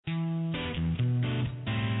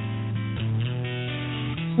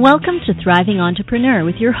Welcome to Thriving Entrepreneur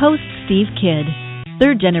with your host, Steve Kidd,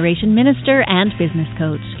 third-generation minister and business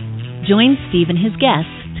coach. Join Steve and his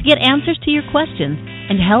guests to get answers to your questions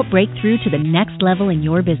and help break through to the next level in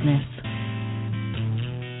your business.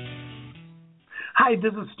 Hi,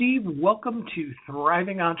 this is Steve. Welcome to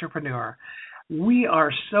Thriving Entrepreneur. We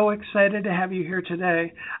are so excited to have you here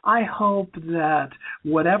today. I hope that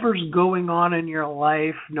whatever's going on in your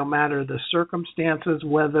life, no matter the circumstances,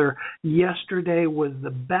 whether yesterday was the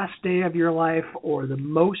best day of your life or the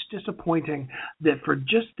most disappointing, that for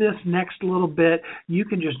just this next little bit, you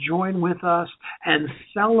can just join with us and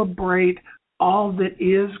celebrate all that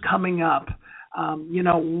is coming up.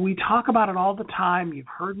 We talk about it all the time. You've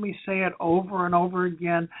heard me say it over and over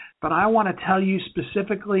again, but I want to tell you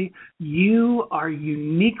specifically, you are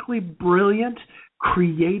uniquely brilliant,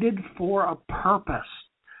 created for a purpose.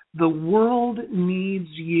 The world needs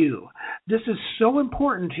you. This is so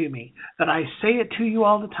important to me that I say it to you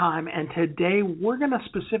all the time, and today we're going to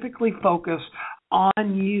specifically focus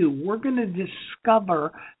on you. We're going to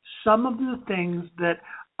discover some of the things that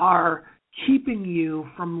are keeping you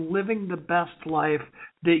from living the best life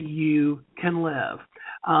that you can live.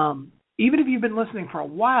 Even if you've been listening for a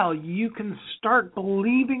while, you can start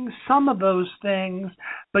believing some of those things,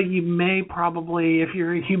 but you may probably, if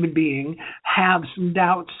you're a human being, have some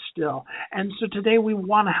doubts still. And so today we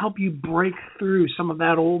want to help you break through some of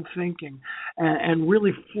that old thinking and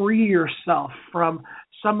really free yourself from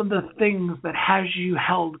some of the things that has you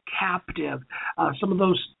held captive, some of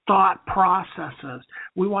those thought processes.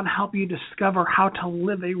 We want to help you discover how to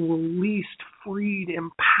live a released, freed,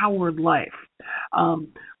 empowered life.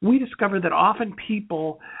 We discover that often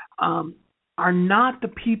people are not the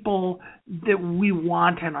people that we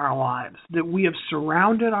want in our lives, that we have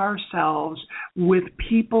surrounded ourselves with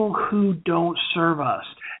people who don't serve us.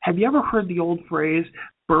 Have you ever heard the old phrase,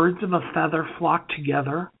 birds of a feather flock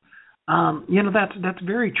together? That's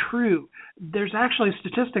very true. There's actually a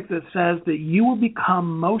statistic that says that you will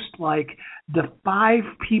become most like the 5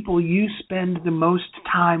 people you spend the most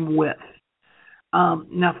time with.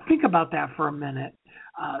 Now think about that for a minute.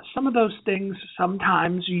 Some of those things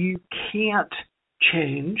sometimes you can't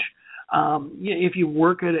change. If you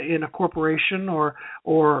work in a corporation or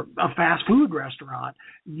a fast food restaurant,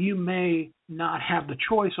 you may not have the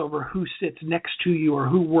choice over who sits next to you or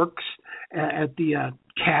who works at the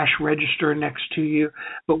cash register next to you.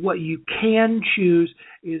 But what you can choose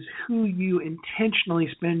is who you intentionally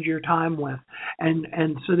spend your time with, and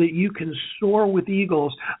so that you can soar with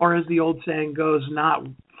eagles, or as the old saying goes, not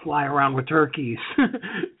fly around with turkeys.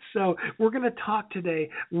 So we're going to talk today.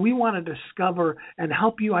 We want to discover and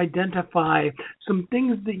help you identify some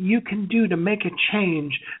things that you can do to make a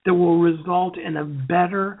change that will result in a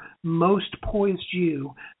better, most poised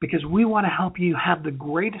you, because we want to help you have the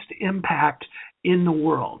greatest impact in the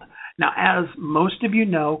world. Now, as most of you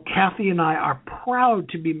know, Kathy and I are proud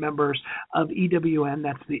to be members of EWN,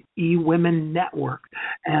 that's the eWomen Network,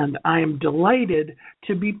 and I am delighted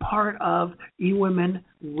to be part of eWomen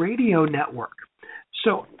Radio Network.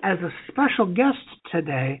 So as a special guest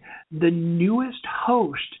today, the newest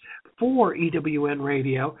host for EWN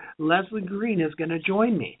Radio, Leslie Green, is going to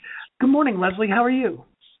join me. Good morning, Leslie. How are you?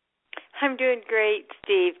 I'm doing great,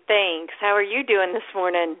 Steve. Thanks. How are you doing this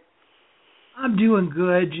morning? I'm doing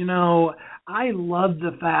good. I love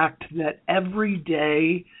the fact that every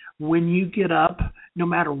day when you get up, no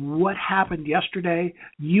matter what happened yesterday,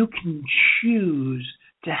 you can choose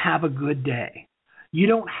to have a good day. You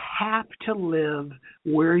don't have to live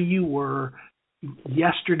where you were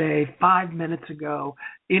yesterday, 5 minutes ago,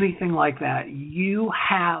 anything like that. You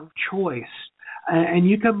have choice, and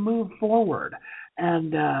you can move forward.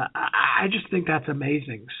 And I just think that's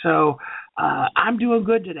amazing. So I'm doing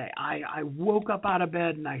good today. I woke up out of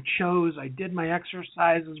bed and I did my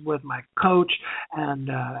exercises with my coach, and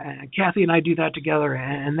Kathy and I do that together,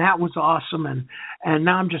 and that was awesome. And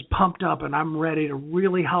now I'm just pumped up, and I'm ready to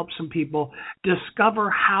really help some people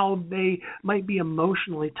discover how they might be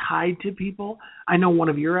emotionally tied to people. I know one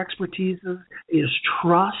of your expertises is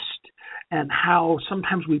trust, and how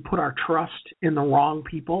sometimes we put our trust in the wrong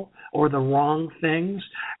people or the wrong things.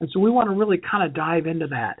 And so we want to really kind of dive into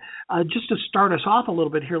that. Just to start us off a little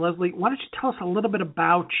bit here, Leslie, why don't you tell us a little bit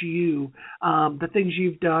about you, the things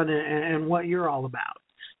you've done and what you're all about?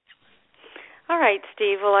 All right,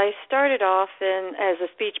 Steve. Well, I started off as a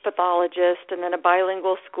speech pathologist and then a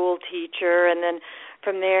bilingual school teacher, and then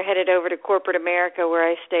from there headed over to corporate America, where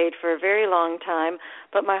I stayed for a very long time.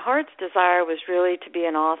 But my heart's desire was really to be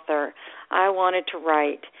an author. I wanted to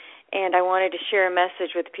write, and I wanted to share a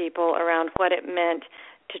message with people around what it meant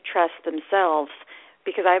to trust themselves.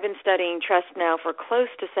 because I've been studying trust now for close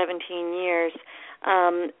to 17 years,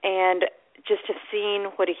 and just have seen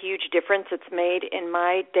what a huge difference it's made in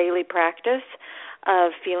my daily practice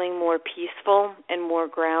of feeling more peaceful and more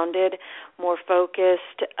grounded, more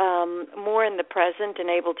focused, more in the present and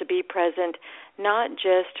able to be present, not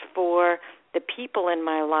just for the people in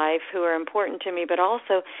my life who are important to me, but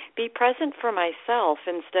also be present for myself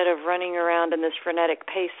instead of running around in this frenetic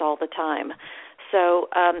pace all the time.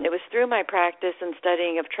 So it was through my practice and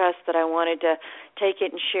studying of trust that I wanted to take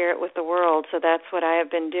it and share it with the world. So that's what I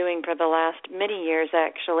have been doing for the last many years,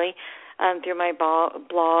 actually, through my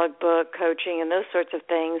blog, book, coaching, and those sorts of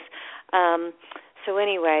things. So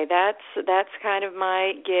anyway, that's kind of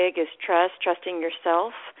my gig, is trusting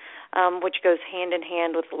yourself, which goes hand in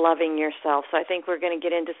hand with loving yourself. So I think we're going to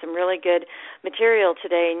get into some really good material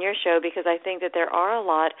today in your show, because I think that there are a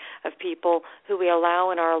lot of people who we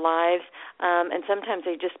allow in our lives, and sometimes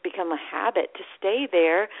they just become a habit to stay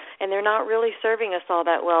there, and they're not really serving us all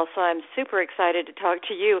that well. So I'm super excited to talk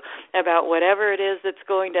to you about whatever it is that's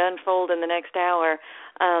going to unfold in the next hour,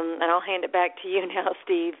 and I'll hand it back to you now,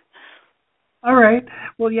 Steve. All right.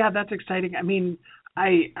 Well, yeah, that's exciting. I mean,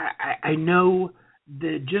 I know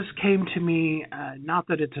that just came to me, not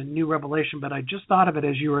that it's a new revelation, but I just thought of it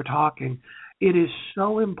as you were talking. It is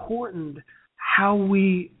so important how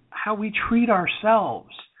we treat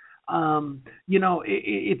ourselves.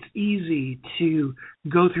 It's easy to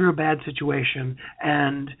go through a bad situation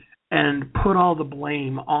and put all the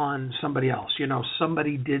blame on somebody else.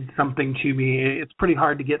 Somebody did something to me. It's pretty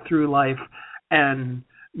hard to get through life and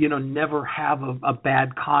never have a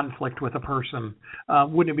bad conflict with a person.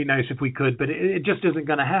 Wouldn't it be nice if we could, but it just isn't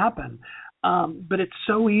going to happen. But it's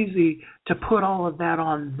so easy to put all of that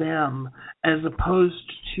on them as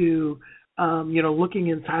opposed to, looking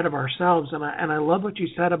inside of ourselves. And I love what you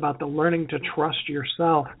said about the learning to trust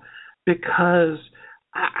yourself, because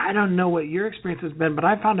I don't know what your experience has been, but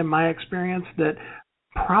I found in my experience that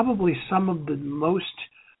probably some of the most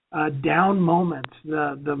down moments,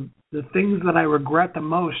 the things that I regret the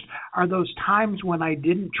most, are those times when I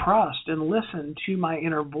didn't trust and listen to my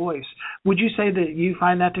inner voice. Would you say that you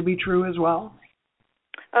find that to be true as well?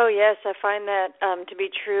 Oh, yes, I find that to be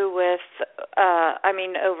true with,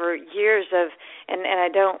 over years of, and I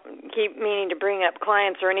don't keep meaning to bring up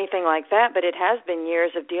clients or anything like that, but it has been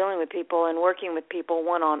years of dealing with people and working with people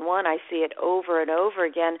one-on-one. I see it over and over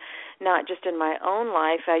again, not just in my own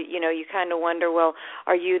life. You kind of wonder, well,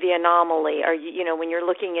 are you the anomaly? Are you, when you're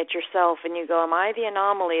looking at yourself and you go, am I the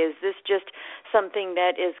anomaly? Is this just something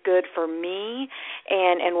that is good for me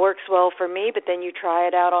and works well for me, but then you try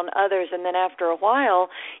it out on others, and then after a while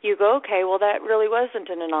you go, okay, well, that really wasn't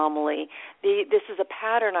an anomaly. This is a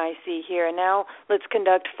pattern I see here, and now let's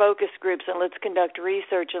conduct focus groups and let's conduct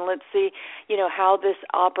research and let's see, how this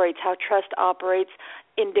operates, how trust operates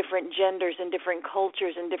in different genders and different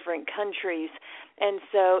cultures and different countries. And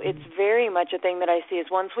so it's very much a thing that I see is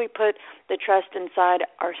once we put the trust inside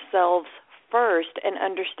ourselves first and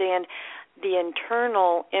understand the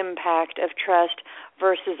internal impact of trust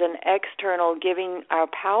versus an external giving our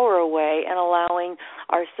power away and allowing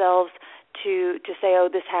ourselves to say, oh,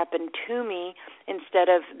 this happened to me instead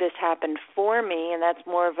of this happened for me, and that's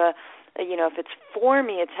more of a, if it's for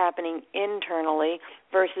me, it's happening internally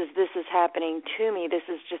versus this is happening to me. This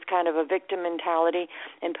is just kind of a victim mentality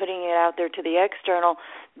and putting it out there to the external.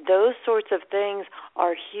 Those sorts of things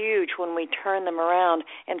are huge when we turn them around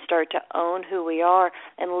and start to own who we are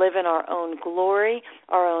and live in our own glory,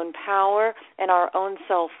 our own power, and our own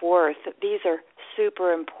self-worth. These are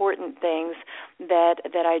super important things that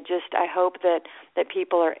I hope that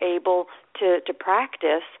people are able to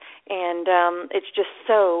practice, and it's just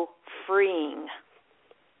so freeing.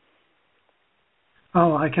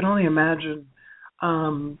 Oh, I can only imagine.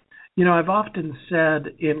 I've often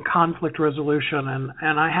said in conflict resolution,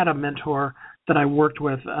 and I had a mentor that I worked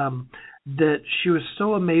with that she was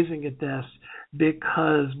so amazing at this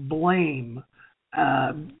because blame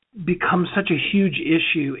becomes such a huge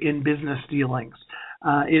issue in business dealings.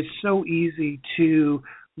 It's so easy to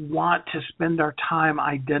want to spend our time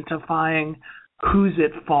identifying who's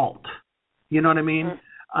at fault. You know what I mean?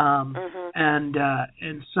 And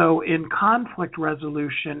so in conflict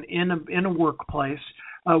resolution in a workplace,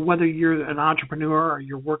 whether you're an entrepreneur or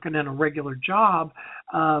you're working in a regular job,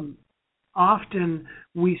 often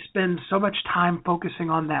we spend so much time focusing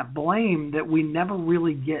on that blame that we never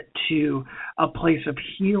really get to a place of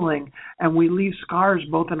healing, and we leave scars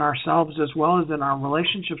both in ourselves as well as in our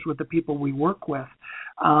relationships with the people we work with.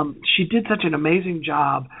 She did such an amazing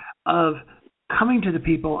job of coming to the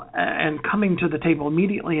people and coming to the table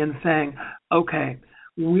immediately and saying, okay,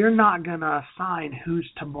 we're not going to assign who's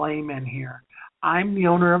to blame in here. I'm the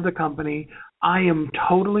owner of the company. I am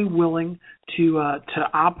totally willing to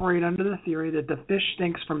operate under the theory that the fish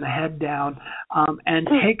stinks from the head down, and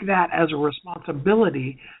take that as a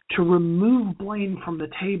responsibility to remove blame from the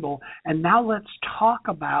table. And now let's talk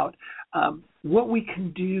about what we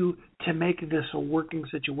can do to make this a working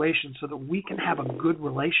situation so that we can have a good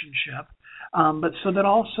relationship, but so that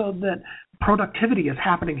also that productivity is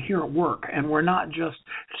happening here at work, and we're not just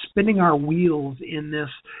spinning our wheels in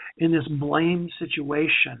this blame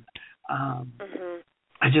situation.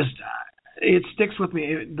 It sticks with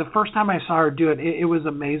me. The first time I saw her do it, it was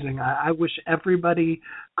amazing. I wish everybody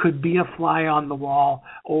could be a fly on the wall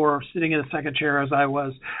or sitting in a second chair as I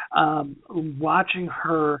was, watching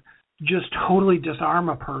her just totally disarm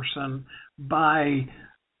a person by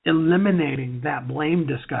eliminating that blame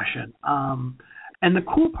discussion. And the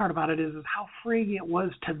cool part about it is how freeing it was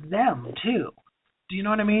to them, too. Do you know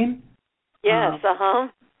what I mean? Yes,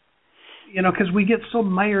 because we get so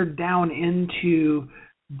mired down into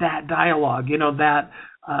that dialogue, that,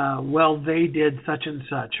 well, they did such and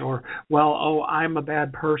such, or, well, oh, I'm a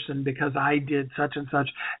bad person because I did such and such,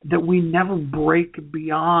 that we never break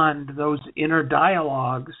beyond those inner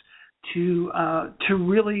dialogues to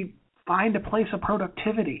really find a place of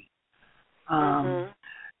productivity.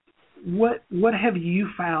 What have you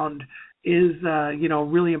found is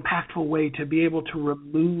really impactful way to be able to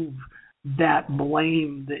remove that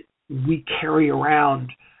blame that we carry around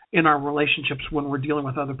in our relationships when we're dealing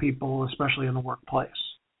with other people, especially in the workplace?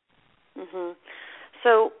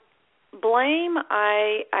 So blame,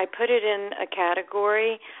 I put it in a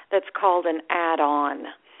category that's called an add-on.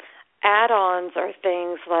 Add-ons are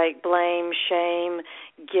things like blame, shame,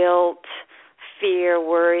 guilt, fear,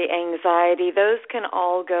 worry, anxiety. Those can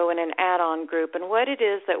all go in an add-on group. And what it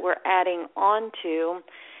is that we're adding on to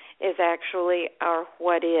is actually our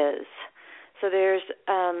what is. So there's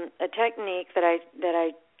a technique that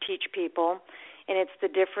I teach people, and it's the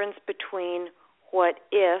difference between what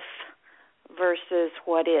if versus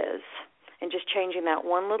what is, and just changing that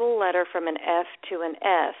one little letter from an F to an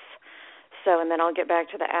S. So, and then I'll get back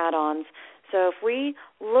to the add-ons. So if we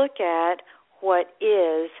look at what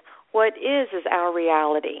is our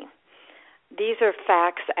reality. These are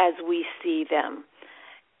facts as we see them.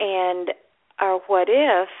 And our what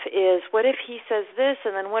if is, what if he says this,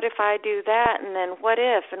 and then what if I do that, and then what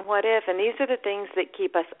if, and these are the things that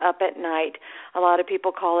keep us up at night. A lot of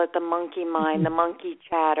people call it the monkey mind, the monkey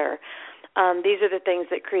chatter. These are the things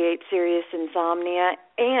that create serious insomnia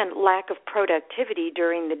and lack of productivity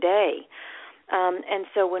during the day. And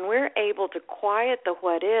so when we're able to quiet the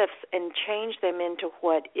what ifs and change them into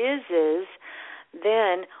what is,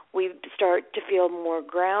 then we start to feel more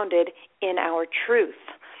grounded in our truth.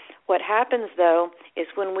 What happens, though, is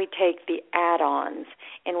when we take the add-ons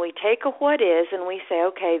and we take a what is and we say,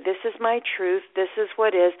 okay, this is my truth, this is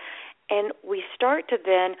what is, and we start to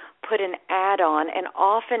then put an add-on, and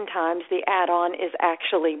oftentimes the add-on is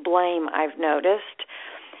actually blame, I've noticed.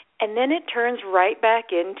 And then it turns right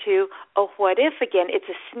back into a what if again. It's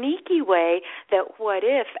a sneaky way that what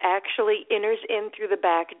if actually enters in through the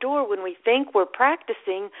back door when we think we're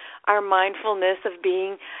practicing our mindfulness of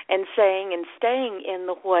being and saying and staying in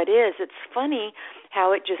the what is. It's funny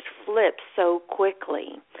how it just flips so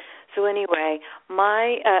quickly. So anyway,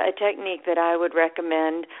 a technique that I would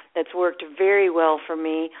recommend that's worked very well for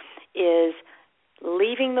me is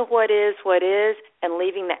leaving the what is, and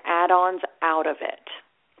leaving the add-ons out of it.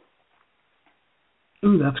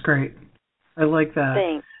 Ooh, that's great. I like that.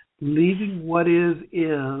 Thanks. Leaving what is,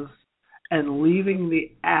 and leaving the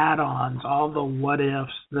add-ons, all the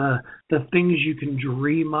what-ifs, the things you can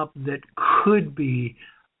dream up that could be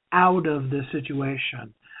out of the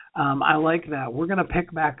situation. I like that. We're going to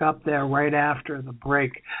pick back up there right after the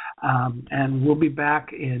break, and we'll be back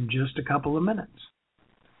in just a couple of minutes.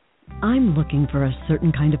 I'm looking for a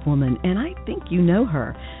certain kind of woman, and I think you know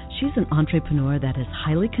her. She's an entrepreneur that is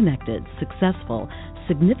highly connected, successful,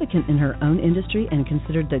 significant in her own industry, and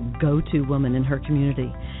considered the go-to woman in her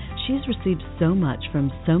community. She's received so much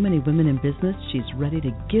from so many women in business, she's ready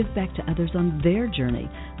to give back to others on their journey,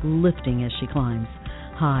 lifting as she climbs.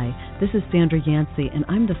 Hi, this is Sandra Yancey, and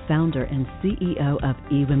I'm the founder and CEO of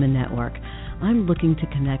eWomen Network. I'm looking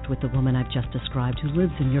to connect with the woman I've just described who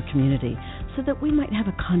lives in your community so that we might have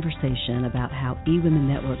a conversation about how eWomen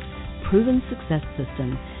Network's proven success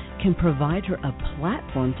system can provide her a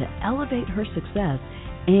platform to elevate her success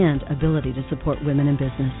and ability to support women in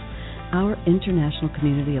business. Our international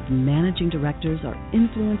community of managing directors are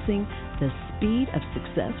influencing the speed of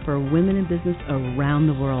success for women in business around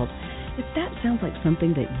the world. If that sounds like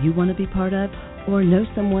something that you want to be part of or know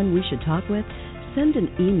someone we should talk with, send an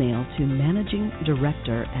email to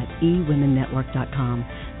managingdirector@eWomenNetwork.com.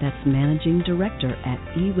 That's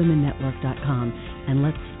managingdirector@eWomenNetwork.com, and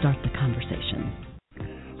let's start the conversation.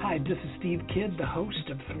 Hi, this is Steve Kidd, the host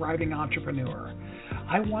of Thriving Entrepreneur.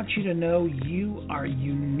 I want you to know you are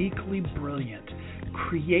uniquely brilliant,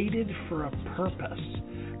 created for a purpose.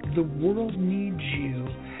 The world needs you,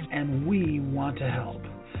 and we want to help.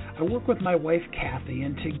 I work with my wife, Kathy,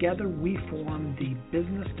 and together we form the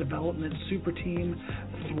business development super team,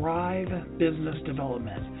 Thrive Business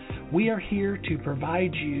Development. We are here to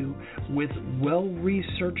provide you with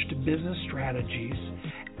well-researched business strategies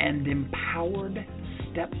and empowered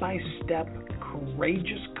step-by-step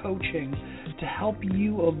courageous coaching to help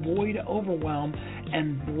you avoid overwhelm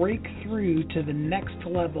and break through to the next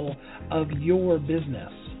level of your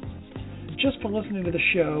business. Just for listening to the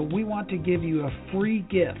show, we want to give you a free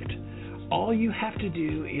gift. All you have to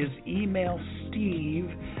do is email Steve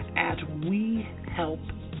at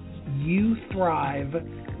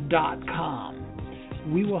wehelpyouthrive.com.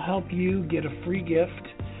 We will help you get a free gift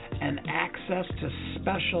and access to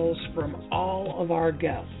specials from all of our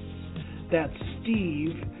guests. That's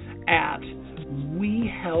Steve at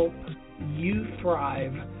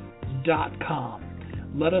wehelpyouthrive.com.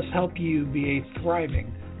 Let us help you be a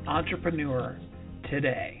thriving entrepreneur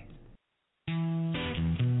today.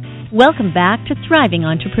 Welcome back to Thriving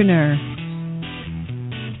Entrepreneur.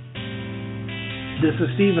 This is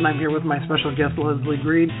Steve, and I'm here with my special guest, Leslie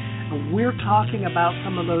Greed. And we're talking about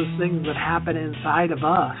some of those things that happen inside of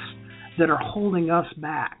us that are holding us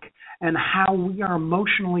back, and how we are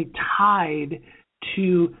emotionally tied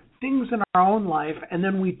to things in our own life, and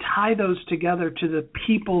then we tie those together to the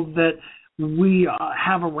people that we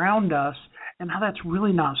have around us, and how that's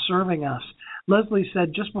really not serving us. Leslie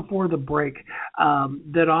said just before the break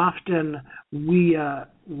that often we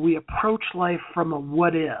approach life from a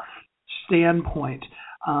what-if standpoint.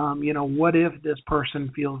 What if this person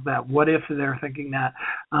feels that? What if they're thinking that?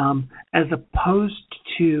 As opposed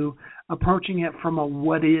to approaching it from a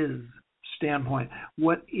what-is standpoint.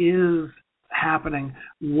 What is happening?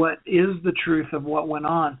 What is the truth of what went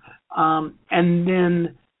on? And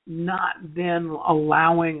then not then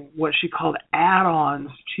allowing what she called add-ons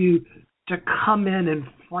to come in and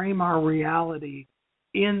frame our reality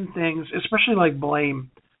in things, especially like blame.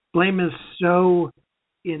 Blame is so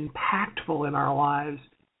impactful in our lives,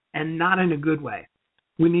 and not in a good way.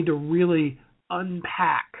 We need to really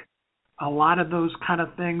unpack a lot of those kind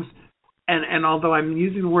of things. And although I'm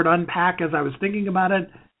using the word unpack as I was thinking about it,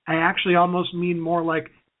 I actually almost mean more like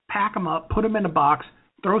pack them up, put them in a box,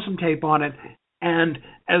 throw some tape on it, and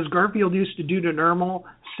as Garfield used to do to Nirmal,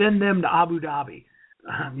 send them to Abu Dhabi.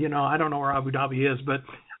 I don't know where Abu Dhabi is, but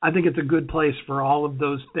I think it's a good place for all of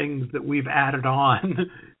those things that we've added on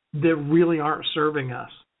that really aren't serving us.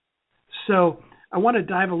 So I want to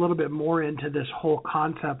dive a little bit more into this whole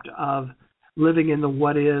concept of living in the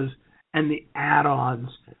what is and the add-ons.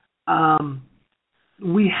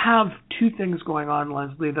 We have two things going on,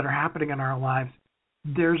 Leslie, that are happening in our lives.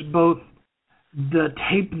 There's both the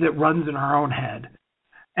tape that runs in our own head.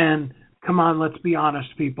 And come on, let's be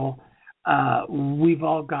honest, people. We've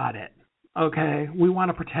all got it, okay? We want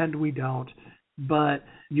to pretend we don't. But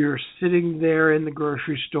you're sitting there in the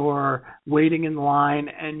grocery store waiting in line,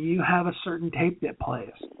 and you have a certain tape that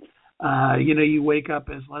plays. You wake up,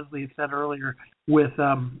 as Leslie said earlier, with,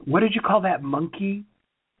 what did you call that, monkey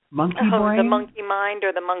brain? The monkey mind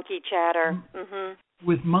or the monkey chatter. Mm-hmm.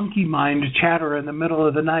 With monkey mind chatter in the middle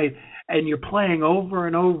of the night, and you're playing over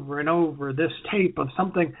and over and over this tape of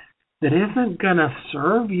something that isn't going to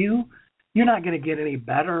serve you. You're not going to get any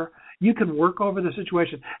better. You can work over the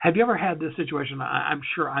situation. Have you ever had this situation? I'm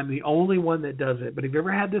sure I'm the only one that does it, but have you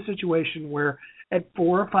ever had this situation where at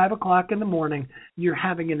 4 or 5 o'clock in the morning, you're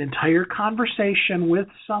having an entire conversation with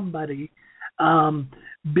somebody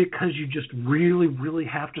because you just really, really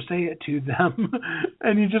have to say it to them,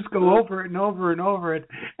 and you just go over it and over and over it,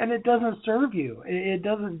 and it doesn't serve you. It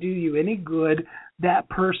doesn't do you any good. That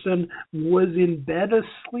person was in bed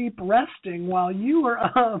asleep resting while you were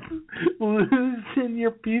up in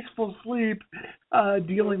your peaceful sleep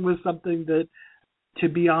dealing with something that, to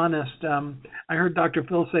be honest, I heard Dr.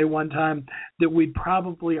 Phil say one time that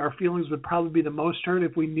our feelings would probably be the most hurt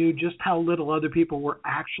if we knew just how little other people were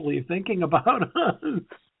actually thinking about us.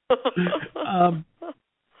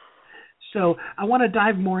 So I want to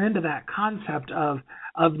dive more into that concept of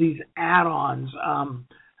these add-ons.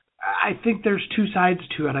 I think there's two sides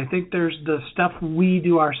to it. I think there's the stuff we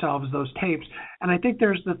do ourselves, those tapes, and I think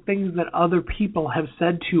there's the things that other people have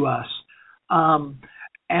said to us.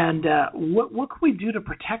 And what can we do to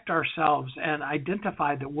protect ourselves and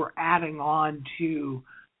identify that we're adding on to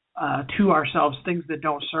to ourselves, things that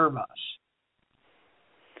don't serve us.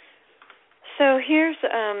 So here's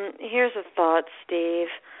a thought, Steve.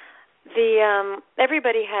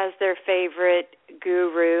 Everybody has their favorite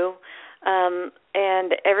guru,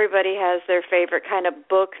 and everybody has their favorite kind of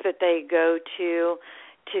book that they go to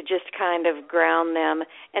just kind of ground them.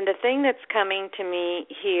 And the thing that's coming to me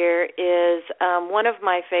here is one of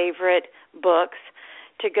my favorite books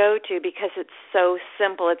to go to because it's so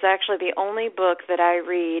simple. It's actually the only book that I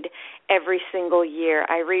read every single year.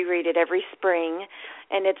 I reread it every spring,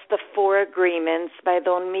 and it's The Four Agreements by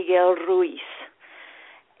Don Miguel Ruiz.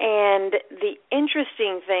 And the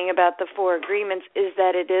interesting thing about The Four Agreements is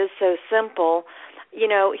that it is so simple. You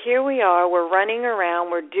know, here we are, we're running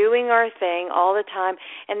around, we're doing our thing all the time,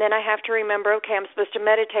 and then I have to remember, okay, I'm supposed to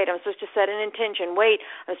meditate, I'm supposed to set an intention. Wait,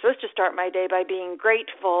 I'm supposed to start my day by being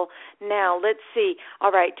grateful. Now, let's see. All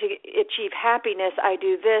right, to achieve happiness, I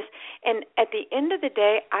do this. And at the end of the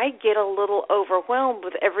day, I get a little overwhelmed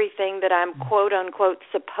with everything that I'm, quote, unquote,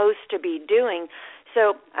 supposed to be doing.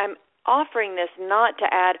 So I'm offering this not to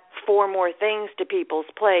add 4 more things to people's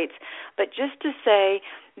plates, but just to say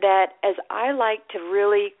that as I like to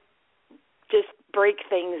really just break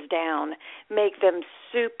things down, make them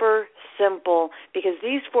super simple, because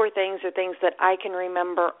these 4 things are things that I can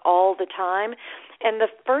remember all the time. And the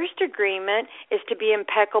first agreement is to be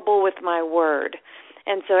impeccable with my word.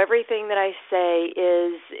 And so everything that I say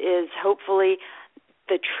is hopefully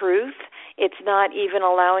the truth. It's not even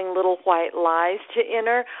allowing little white lies to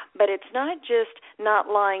enter, but it's not just not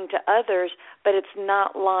lying to others, but it's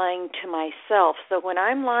not lying to myself. So when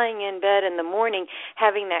I'm lying in bed in the morning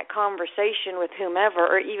having that conversation with whomever,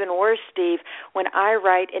 or even worse, Steve, when I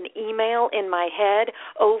write an email in my head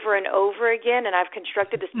over and over again and I've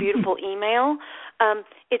constructed this beautiful email,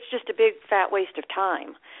 it's just a big fat waste of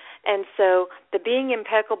time. And so the being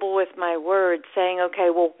impeccable with my words, saying, okay,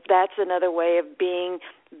 well, that's another way of being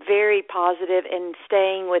very positive and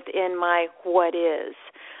staying within my what is.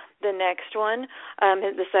 The next one,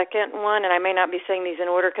 the second one, and I may not be saying these in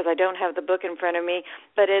order because I don't have the book in front of me,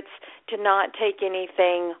 but it's to not take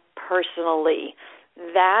anything personally.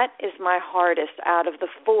 That is my hardest out of the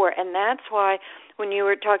 4, and that's why when you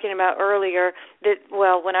were talking about earlier that,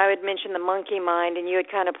 well, when I had mentioned the monkey mind and you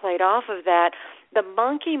had kind of played off of that, the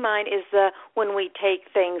monkey mind is when we take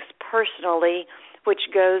things personally,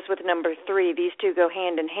 which goes with number 3. These 2 go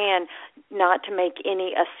hand in hand, not to make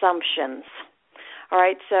any assumptions. All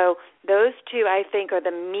right, so those 2, I think, are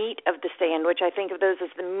the meat of the sandwich. I think of those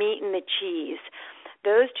as the meat and the cheese.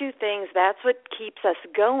 Those 2 things, that's what keeps us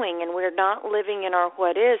going, and we're not living in our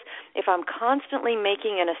what is. If I'm constantly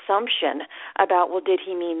making an assumption about, well, did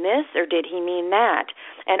he mean this or did he mean that?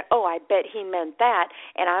 And, oh, I bet he meant that,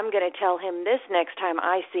 and I'm going to tell him this next time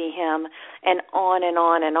I see him, and on and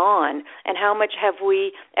on and on. And how much have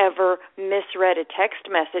we ever misread a text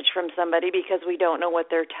message from somebody because we don't know what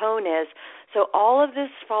their tone is? So all of this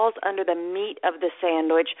falls under the meat of the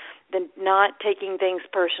sandwich, the not taking things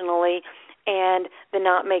personally, and the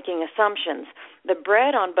not making assumptions. The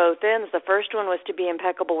bread on both ends, the first one was to be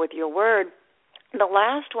impeccable with your word. The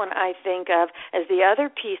last one I think of as the other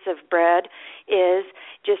piece of bread is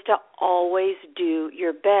just to always do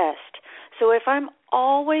your best. So if I'm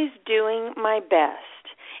always doing my best,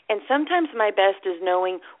 and sometimes my best is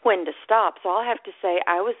knowing when to stop. So I'll have to say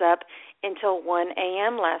I was up until 1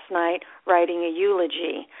 a.m. last night writing a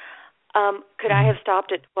eulogy. Could I have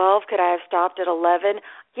stopped at 12? Could I have stopped at 11?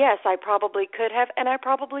 Yes, I probably could have, and I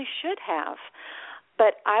probably should have.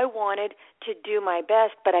 But I wanted to do my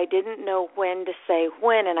best, but I didn't know when to say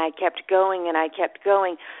when, and I kept going and I kept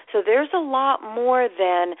going. So there's a lot more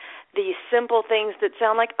than these simple things that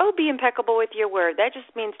sound like, oh, be impeccable with your word. That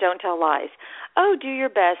just means don't tell lies. Oh, do your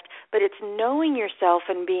best. But it's knowing yourself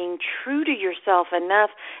and being true to yourself enough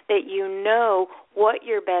that you know what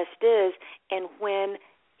your best is and when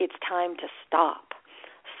it's time to stop.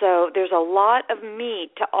 So there's a lot of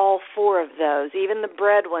meat to all 4 of those. Even the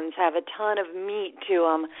bread ones have a ton of meat to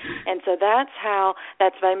them. And so that's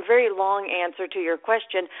a very long answer to your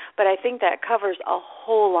question, but I think that covers a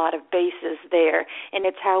whole lot of bases there. And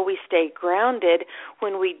it's how we stay grounded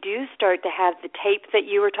when we do start to have the tape that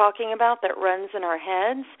you were talking about that runs in our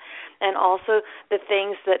heads, and also the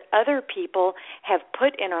things that other people have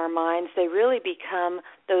put in our minds. They really become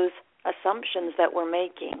those assumptions that we're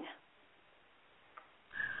making.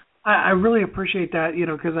 I really appreciate that,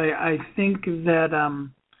 because I think that,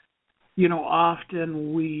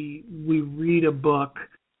 often we read a book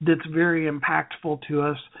that's very impactful to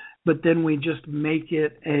us, but then we just make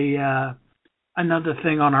it another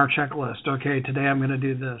thing on our checklist. Okay, today I'm going to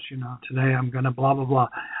do this, today I'm going to blah, blah, blah.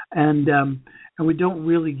 And we don't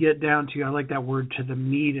really get down to, I like that word, to the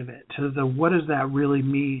meat of it, to the what does that really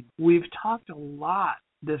mean. We've talked a lot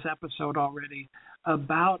this episode already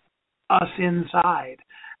about us inside.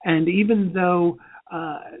 And even though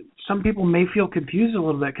some people may feel confused a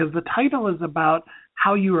little bit because the title is about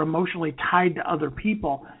how you are emotionally tied to other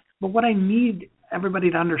people, but what I need everybody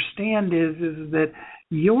to understand is that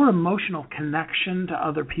your emotional connection to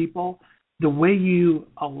other people, the way you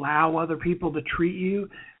allow other people to treat you,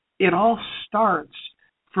 it all starts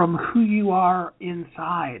from who you are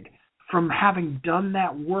inside, from having done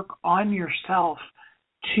that work on yourself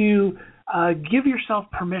to give yourself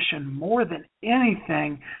permission more than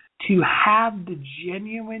anything to have the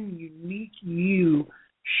genuine, unique you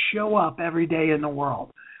show up every day in the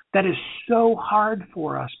world. That is so hard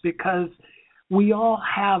for us because we all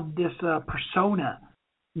have this persona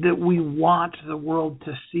that we want the world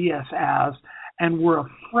to see us as, and we're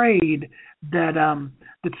afraid that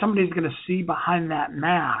that somebody's going to see behind that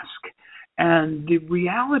mask. And the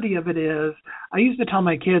reality of it is, I used to tell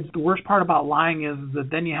my kids the worst part about lying is that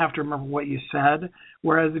then you have to remember what you said,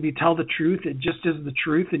 whereas if you tell the truth, it just is the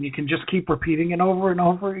truth, and you can just keep repeating it over and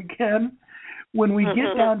over again. When we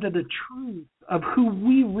get down to the truth of who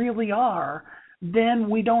we really are, then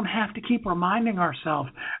we don't have to keep reminding ourselves,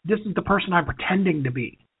 this is the person I'm pretending to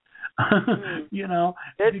be.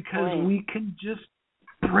 Good because point. we can just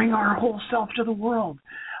bring our whole self to the world.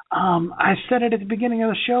 I said it at the beginning of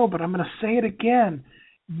the show, but I'm going to say it again.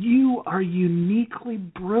 You are uniquely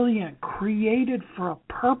brilliant, created for a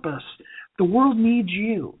purpose. The world needs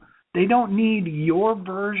you. They don't need your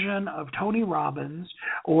version of Tony Robbins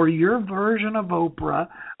or your version of Oprah.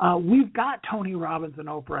 We've got Tony Robbins and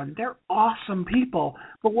Oprah, and they're awesome people,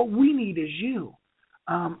 but what we need is you.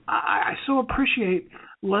 I so appreciate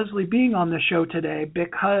Leslie being on the show today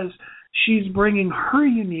because she's bringing her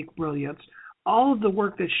unique brilliance, all of the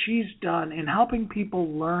work that she's done in helping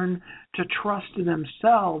people learn to trust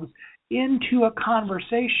themselves into a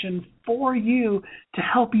conversation for you to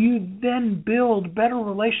help you then build better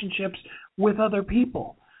relationships with other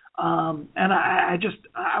people. And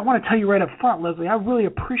I want to tell you right up front, Leslie, I really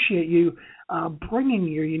appreciate you bringing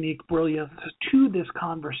your unique brilliance to this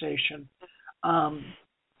conversation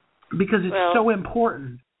because it's so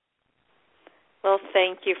important. Well,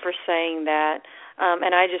 thank you for saying that.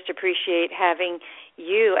 And I just appreciate having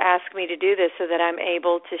you ask me to do this so that I'm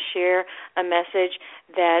able to share a message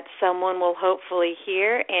that someone will hopefully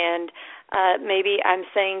hear. And maybe I'm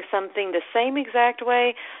saying something the same exact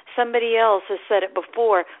way somebody else has said it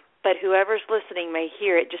before, but whoever's listening may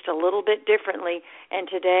hear it just a little bit differently. And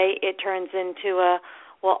today it turns into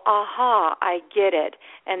aha, I get it.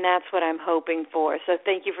 And that's what I'm hoping for. So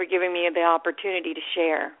thank you for giving me the opportunity to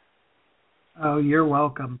share. Oh, you're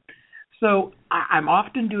welcome. So I'm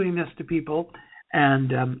often doing this to people,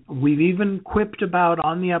 and we've even quipped about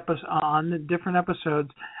on the different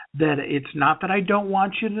episodes that it's not that I don't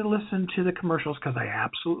want you to listen to the commercials, because I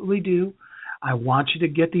absolutely do. I want you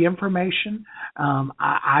to get the information.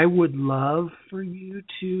 I would love for you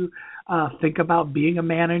to think about being a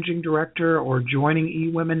managing director or joining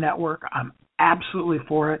eWomen Network. I'm absolutely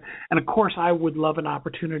for it. And, of course, I would love an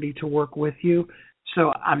opportunity to work with you.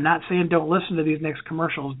 So I'm not saying don't listen to these next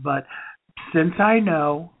commercials, but since I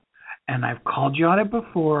know, and I've called you on it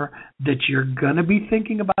before, that you're going to be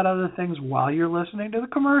thinking about other things while you're listening to the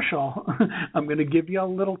commercial, I'm going to give you a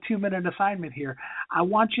little 2-minute assignment here. I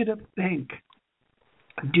want you to think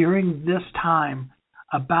during this time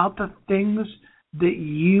about the things that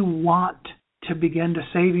you want to begin to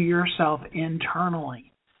say to yourself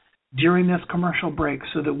internally during this commercial break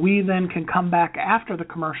so that we then can come back after the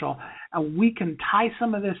commercial and we can tie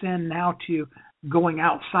some of this in now to going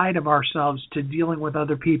outside of ourselves to dealing with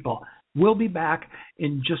other people. We'll be back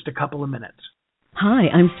in just a couple of minutes. Hi,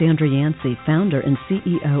 I'm Sandra Yancey, founder and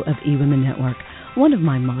CEO of eWomen Network. One of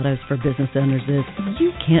my mottos for business owners is,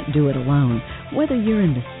 you can't do it alone. Whether you're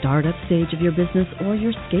in the startup stage of your business or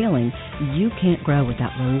you're scaling, you can't grow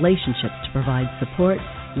without relationships to provide support,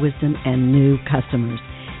 wisdom, and new customers.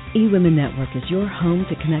 eWomen Network is your home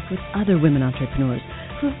to connect with other women entrepreneurs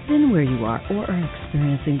who have been where you are or are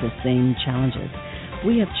experiencing the same challenges.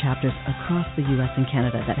 We have chapters across the U.S. and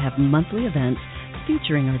Canada that have monthly events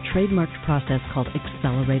featuring our trademarked process called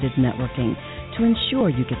Accelerated Networking to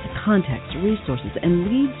ensure you get the contacts, resources, and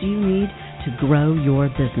leads you need to grow your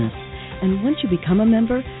business. And once you become a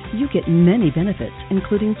member, you get many benefits,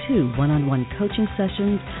 including 2 one-on-one coaching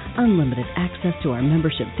sessions, unlimited access to our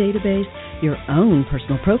membership database, your own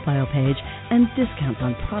personal profile page, and discounts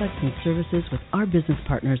on products and services with our business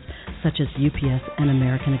partners such as UPS and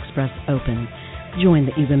American Express Open. Join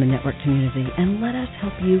the eWomen Network community and let us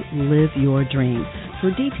help you live your dream.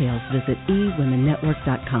 For details, visit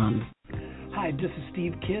eWomenNetwork.com. Hi, this is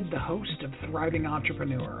Steve Kidd, the host of Thriving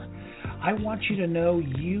Entrepreneur. I want you to know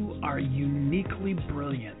you are uniquely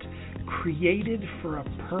brilliant, created for a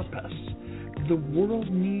purpose. The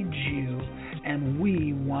world needs you, and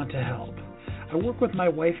we want to help. I work with my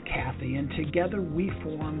wife, Kathy, and together we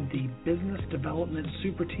form the business development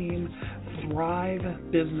super team, Thrive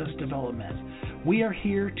Business Development. We are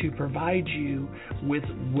here to provide you with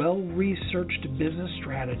well-researched business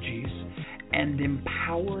strategies and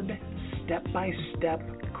empowered step-by-step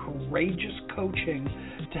courageous coaching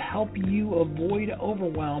to help you avoid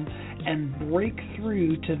overwhelm and break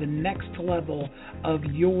through to the next level of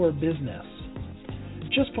your business.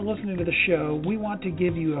 Just for listening to the show, we want to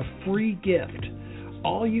give you a free gift.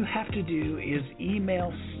 All you have to do is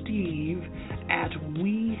email Steve at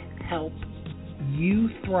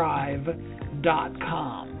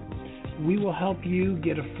wehelpyouthrive.com. We will help you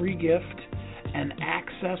get a free gift and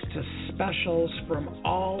access to specials from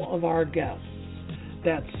all of our guests.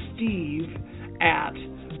 That's Steve at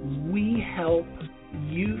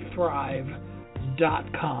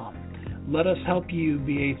wehelpyouthrive.com. Let us help you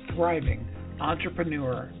be a thriving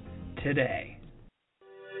entrepreneur today.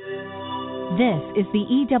 This is the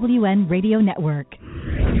EWN Radio Network.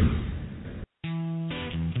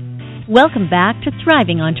 Welcome back to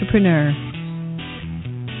Thriving Entrepreneur.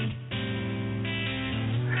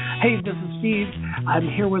 Hey, this is Steve. I'm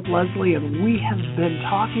here with Leslie, and we have been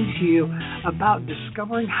talking to you about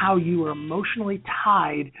discovering how you are emotionally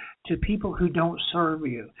tied to people who don't serve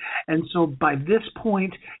you. And so by this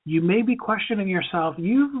point, you may be questioning yourself,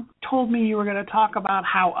 you told me you were going to talk about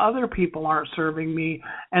how other people aren't serving me,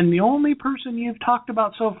 and the only person you've talked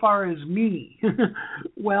about so far is me.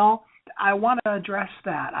 Well, I want to address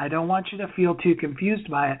that. I don't want you to feel too confused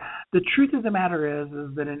by it. The truth of the matter is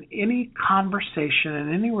that in any conversation, in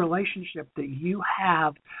any relationship that you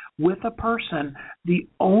have with a person, the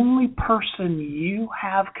only person you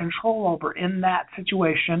have control over in that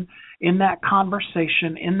situation, in that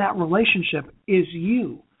conversation, in that relationship is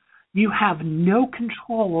you. You have no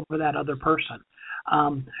control over that other person.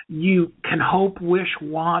 You can hope, wish,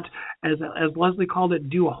 want, as Leslie called it,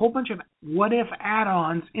 do a whole bunch of what-if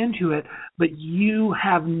add-ons into it, but you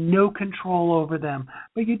have no control over them.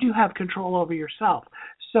 But you do have control over yourself.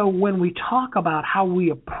 So when we talk about how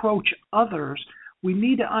we approach others, we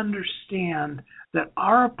need to understand that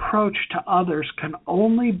our approach to others can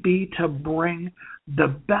only be to bring the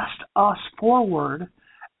best us forward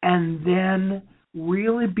and then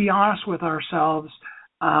really be honest with ourselves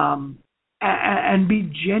and be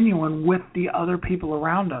genuine with the other people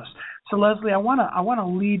around us. So Leslie, I want to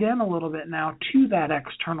lead in a little bit now to that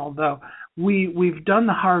external though. We've done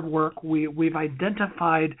the hard work. We've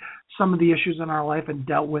identified some of the issues in our life and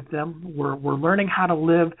dealt with them. We're learning how to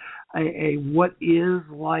live a what is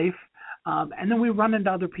life. And then we run into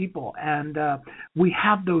other people, and we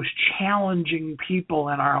have those challenging people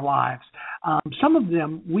in our lives. Some of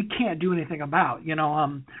them we can't do anything about.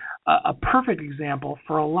 A perfect example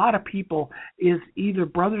for a lot of people is either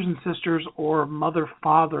brothers and sisters or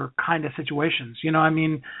mother-father kind of situations. We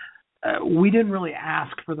didn't really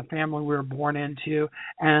ask for the family we were born into,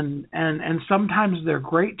 and sometimes they're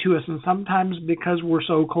great to us, and sometimes because we're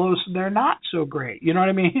so close, they're not so great. You know what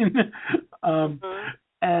I mean?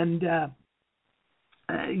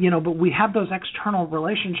 But we have those external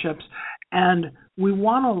relationships, and we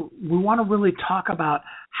want to really talk about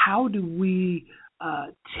how do we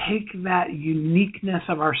take that uniqueness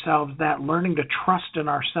of ourselves, that learning to trust in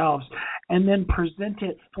ourselves, and then present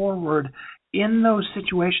it forward in those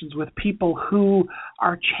situations with people who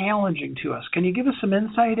are challenging to us. Can you give us some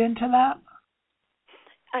insight into that?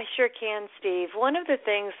 I sure can, Steve. One of the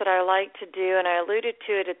things that I like to do, and I alluded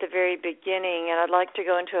to it at the very beginning, and I'd like to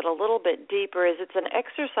go into it a little bit deeper, is it's an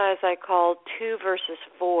exercise I call 2 versus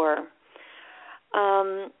 4.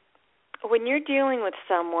 When you're dealing with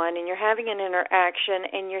someone and you're having an interaction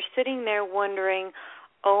and you're sitting there wondering,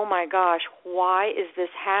 oh my gosh, why is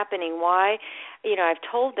this happening? Why, I've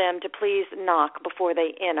told them to please knock before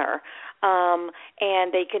they enter.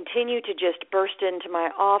 And they continue to just burst into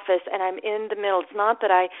my office, and I'm in the middle. It's not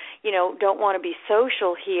that I, don't want to be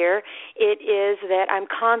social here. It is that I'm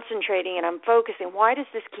concentrating and I'm focusing. Why does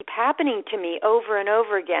this keep happening to me over and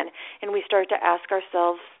over again? And we start to ask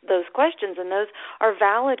ourselves those questions, and those are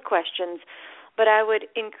valid questions. But I would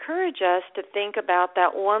encourage us to think about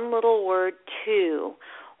that one little word, to.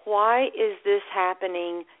 Why is this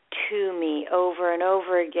happening to me over and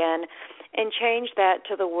over again? And change that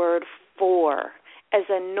to the word for. As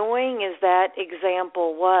annoying as that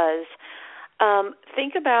example was,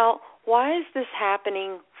 think about why is this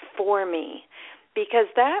happening for me? Because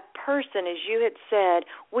that person, as you had said,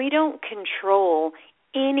 we don't control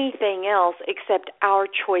anything else except our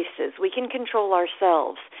choices. We can control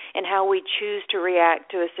ourselves and how we choose to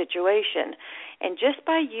react to a situation. And just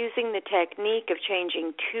by using the technique of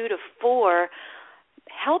changing 2 to 4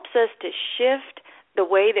 helps us to shift the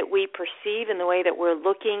way that we perceive and the way that we're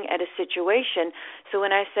looking at a situation. So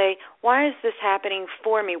when I say, why is this happening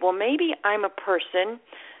for me? Well, maybe I'm a person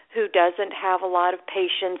who doesn't have a lot of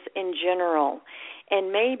patience in general.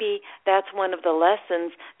 And maybe that's one of the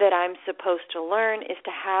lessons that I'm supposed to learn is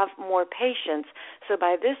to have more patience. So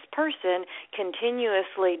by this person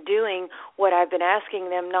continuously doing what I've been asking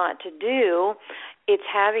them not to do, it's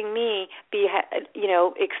having me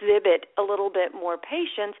exhibit a little bit more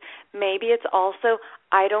patience. Maybe it's also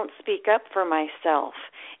I don't speak up for myself,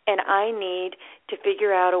 and I need to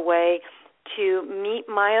figure out a way to meet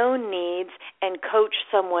my own needs and coach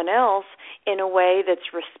someone else in a way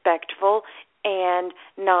that's respectful and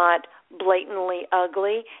not blatantly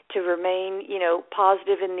ugly, to remain,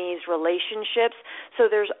 positive in these relationships. So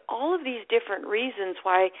there's all of these different reasons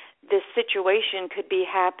why this situation could be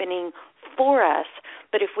happening for us.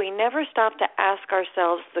 But if we never stop to ask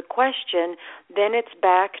ourselves the question, then it's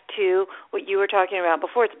back to what you were talking about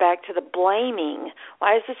before. It's back to the blaming.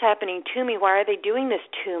 Why is this happening to me? Why are they doing this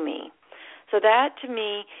to me? So that, to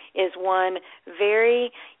me, is one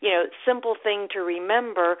very, simple thing to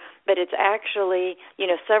remember, but it's actually,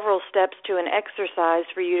 several steps to an exercise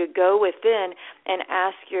for you to go within and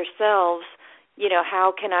ask yourselves,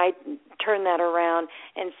 how can I turn that around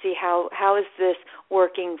and see how is this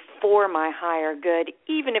working for my higher good,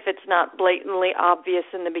 even if it's not blatantly obvious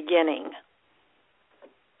in the beginning.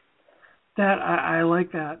 That I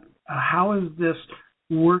like that. How is this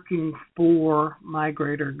working for my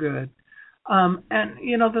greater good? And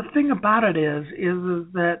the thing about it is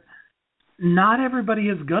that not everybody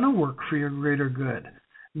is going to work for your greater good.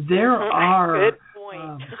 There are. Good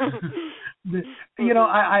point.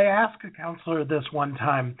 I asked a counselor this one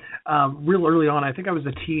time, real early on. I think I was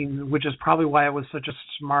a teen, which is probably why it was such a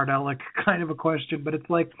smart aleck kind of a question. But it's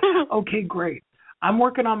like, okay, great. I'm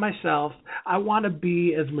working on myself. I want to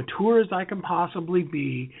be as mature as I can possibly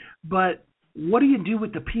be. But what do you do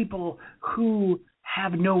with the people who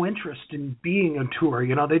have no interest in being a tour?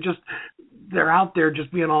 They're out there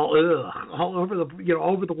just being all over the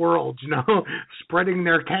over the world, spreading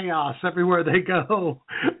their chaos everywhere they go.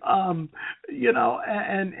 And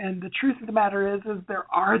the truth of the matter is there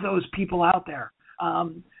are those people out there.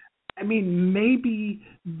 Maybe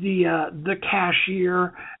the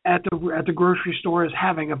cashier at the grocery store is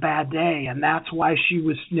having a bad day, and that's why she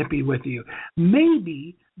was snippy with you.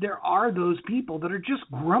 Maybe there are those people that are just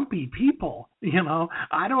grumpy people.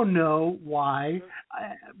 I don't know why,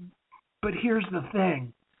 but here's the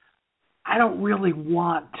thing. I don't really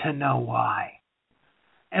want to know why.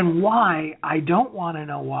 And why I don't want to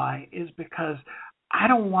know why is because I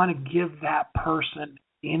don't want to give that person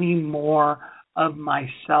any more of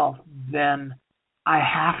myself than I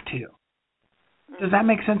have to. Does that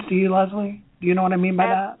make sense to you, Leslie? Do you know what I mean by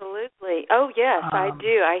that? Absolutely. Oh, yes, I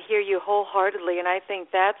do. I hear you wholeheartedly, and I think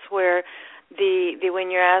that's where the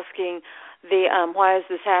when you're asking the why is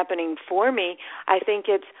this happening for me, I think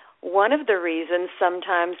it's one of the reasons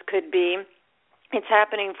sometimes could be it's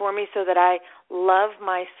happening for me so that I love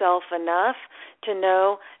myself enough to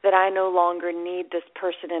know that I no longer need this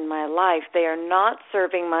person in my life. They are not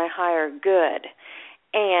serving my higher good.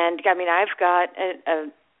 And, I've got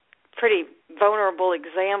a pretty vulnerable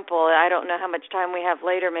example. I don't know how much time we have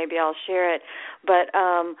later. Maybe I'll share it. But,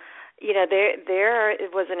 there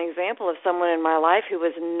was an example of someone in my life who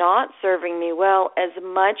was not serving me well as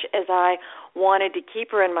much as I wanted to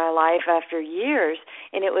keep her in my life after years,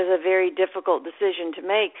 and it was a very difficult decision to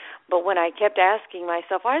make. But when I kept asking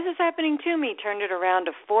myself, why is this happening to me, turned it around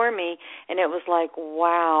to for me, and it was like,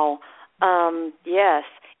 wow, yes,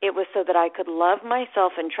 it was so that I could love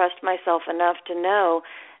myself and trust myself enough to know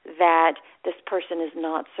that this person is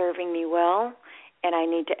not serving me well, and I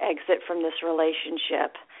need to exit from this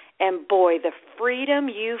relationship. And boy, the freedom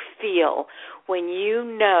you feel when you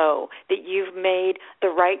know that you've made the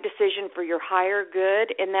right decision for your higher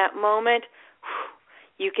good in that moment,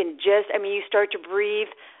 you can you start to breathe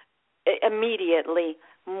immediately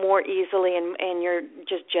more easily, and you're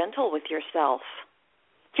just gentle with yourself.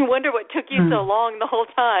 You wonder what took you so long the whole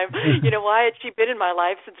time. Why had she been in my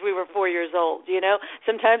life since we were 4 years old?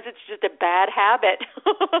 Sometimes it's just a bad habit.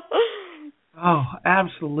 Oh,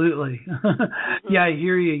 absolutely. Yeah, I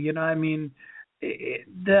hear you.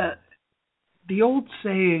 The old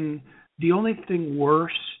saying, the only thing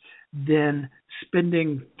worse than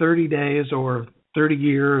spending 30 days or 30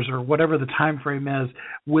 years or whatever the time frame is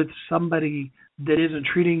with somebody that isn't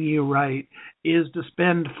treating you right is to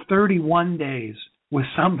spend 31 days with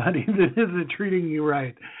somebody that isn't treating you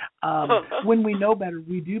right. When we know better,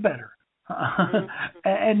 we do better.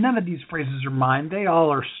 And none of these phrases are mine. They all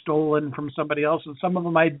are stolen from somebody else, and some of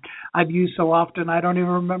them I've used so often I don't even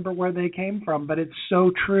remember where they came from, but it's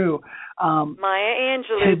so true. Maya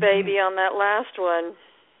Angelou, baby, on that last one.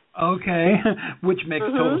 Okay, which makes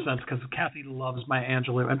total sense because Kathy loves Maya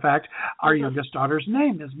Angelou. In fact, our youngest daughter's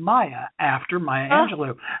name is Maya, after Maya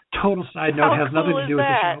Angelou. Total side note, has nothing to do with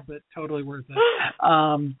the show, but totally worth it.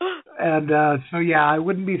 So yeah, I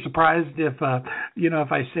wouldn't be surprised if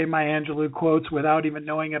if I say Maya Angelou quotes without even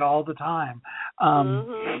knowing it all the time.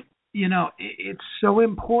 It's so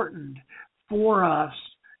important for us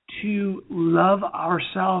to love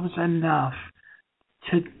ourselves enough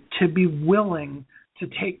to be willing to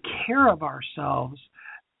take care of ourselves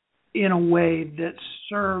in a way that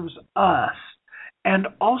serves us, and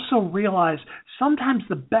also realize sometimes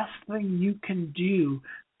the best thing you can do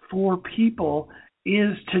for people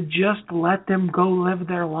is to just let them go live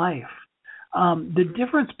their life. The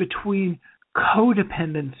difference between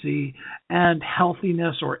codependency and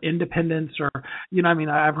healthiness or independence, or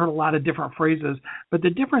I've heard a lot of different phrases, but the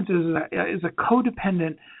difference is a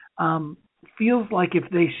codependent feels like if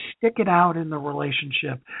they stick it out in the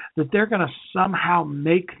relationship that they're going to somehow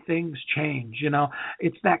make things change.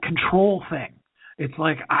 It's that control thing. It's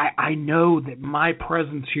like, I know that my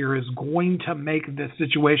presence here is going to make this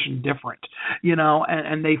situation different,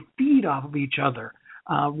 and they feed off of each other.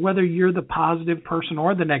 Whether you're the positive person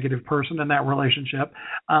or the negative person in that relationship,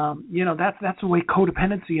 that's the way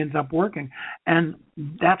codependency ends up working. And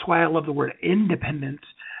that's why I love the word independence.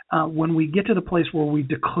 When we get to the place where we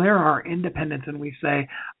declare our independence and we say,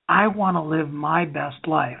 I want to live my best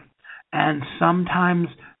life. And sometimes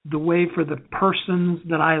the way for the persons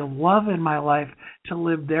that I love in my life to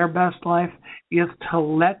live their best life is to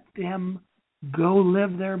let them go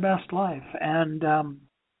live their best life. And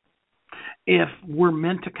if we're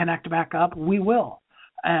meant to connect back up, we will.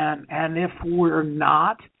 And if we're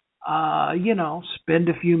not, spend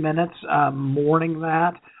a few minutes mourning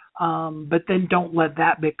that. But then don't let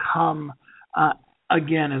that become,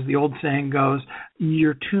 again, as the old saying goes,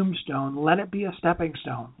 your tombstone. Let it be a stepping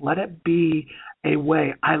stone. Let it be a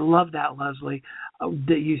way. I love that, Leslie,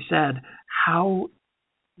 that you said, how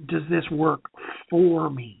does this work for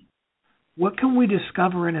me? What can we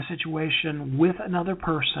discover in a situation with another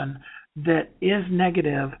person that is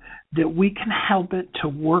negative that we can help it to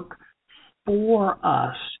work for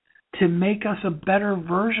us to make us a better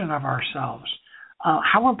version of ourselves?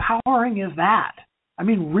 How empowering is that? I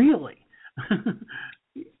mean, really.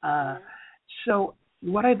 So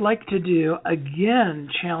what I'd like to do, again,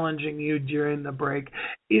 challenging you during the break,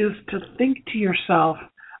 is to think to yourself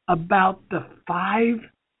about the 5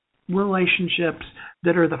 relationships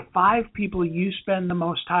that are the 5 people you spend the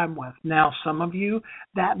most time with. Now, some of you,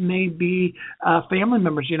 that may be family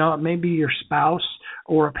members. It may be your spouse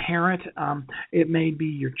or a parent. It may be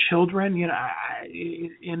your children.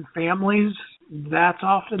 In families, that's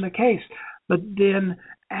often the case. But then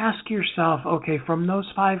ask yourself, okay, from those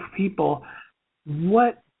 5 people,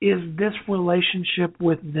 what is this relationship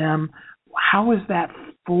with them? How is that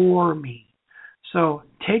for me? So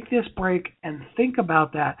take this break and think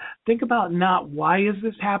about that. Think about not why is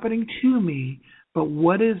this happening to me, but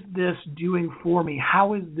what is this doing for me?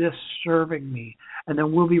 How is this serving me? And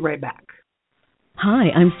then we'll be right back.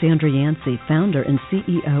 Hi, I'm Sandra Yancey, founder and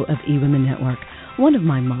CEO of eWomen Network. One of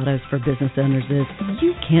my mottos for business owners is,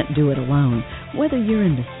 you can't do it alone. Whether you're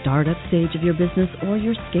in the startup stage of your business or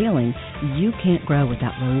you're scaling, you can't grow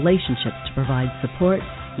without relationships to provide support,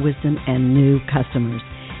 wisdom, and new customers.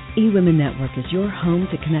 eWomen Network is your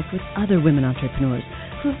home to connect with other women entrepreneurs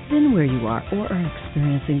who have been where you are or are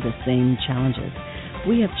experiencing the same challenges.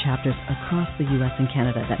 We have chapters across the U.S. and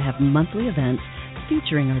Canada that have monthly events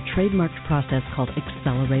featuring our trademarked process called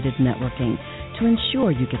Accelerated Networking to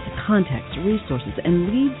ensure you get the contacts, resources, and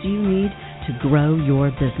leads you need to grow your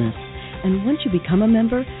business. And once you become a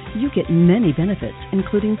member, you get many benefits,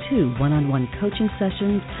 including 2 one-on-one coaching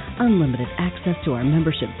sessions, unlimited access to our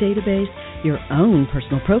membership database, your own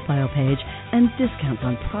personal profile page, and discounts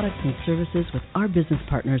on products and services with our business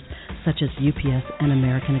partners such as UPS and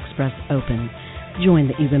American Express Open. Join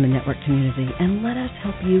the eWomen Network community and let us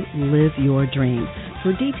help you live your dream.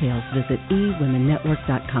 For details, visit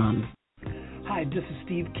eWomenNetwork.com. Hi, this is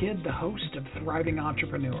Steve Kidd, the host of Thriving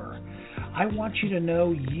Entrepreneur. I want you to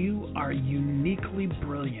know you are uniquely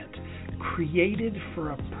brilliant, created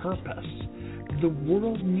for a purpose. The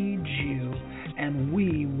world needs you, and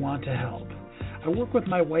we want to help. I work with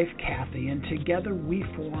my wife, Kathy, and together we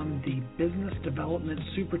form the business development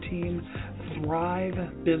super team, Thrive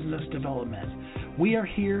Business Development. We are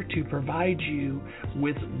here to provide you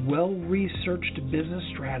with well-researched business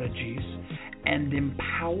strategies and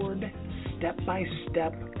empowered,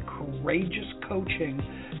 step-by-step, courageous coaching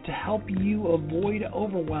to help you avoid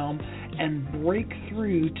overwhelm and break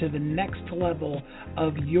through to the next level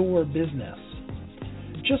of your business.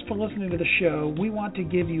 Just for listening to the show, we want to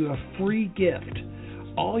give you a free gift.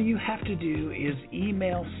 All you have to do is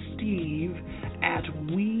email Steve at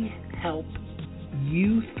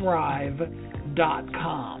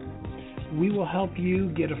wehelpyouthrive.com. We will help you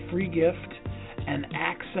get a free gift and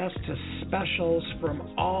access to specials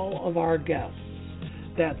from all of our guests.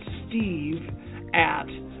 That's Steve at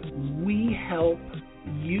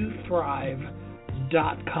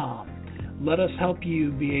wehelpyouthrive.com. Let us help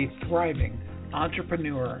you be a thriving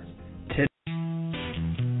entrepreneur today.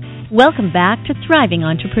 Welcome back to Thriving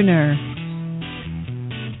Entrepreneur.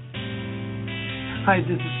 Hi,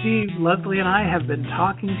 this is Steve. Leslie and I have been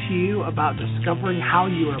talking to you about discovering how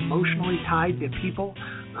you are emotionally tied to people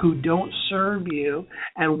who don't serve you,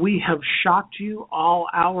 and we have shocked you all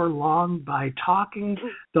hour long by talking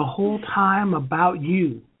the whole time about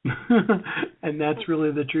you. And that's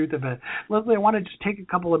really the truth of it. Leslie, I want to just take a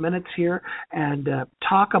couple of minutes here and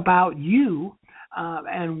talk about you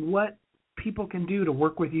and what people can do to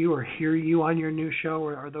work with you or hear you on your new show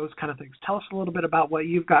or those kind of things. Tell us a little bit about what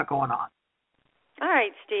you've got going on. All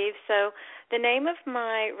right, Steve. So the name of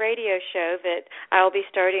my radio show that I'll be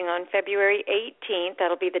starting on February 18th,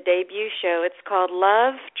 that'll be the debut show, it's called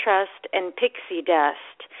Love, Trust, and Pixie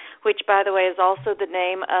Dust, which, by the way, is also the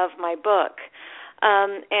name of my book.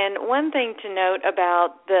 And one thing to note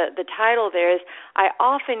about the title there is I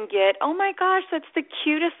often get, oh my gosh, that's the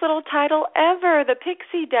cutest little title ever, the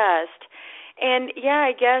Pixie Dust. And yeah,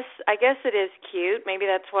 I guess it is cute. Maybe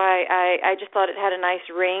that's why I just thought it had a nice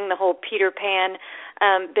ring, the whole Peter Pan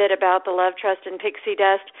bit about the love, trust, and pixie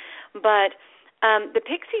dust. But the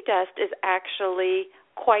pixie dust is actually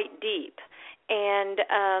quite deep. And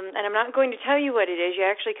I'm not going to tell you what it is. You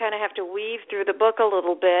actually kind of have to weave through the book a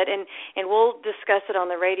little bit, and we'll discuss it on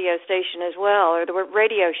the radio station as well, or the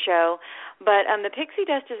radio show. But the pixie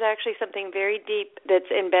dust is actually something very deep that's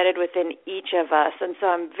embedded within each of us. And so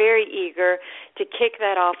I'm very eager to kick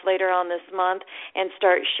that off later on this month and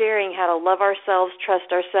start sharing how to love ourselves,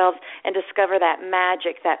 trust ourselves, and discover that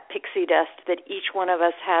magic, that pixie dust that each one of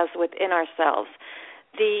us has within ourselves.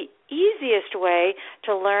 The easiest way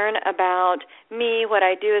to learn about me, what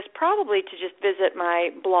I do, is probably to just visit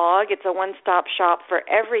my blog. It's a one-stop shop for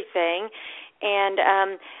everything. And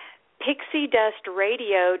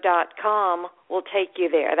PixieDustRadio.com will take you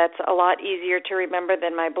there. That's a lot easier to remember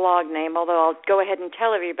than my blog name, although I'll go ahead and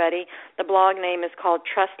tell everybody the blog name is called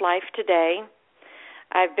Trust Life Today.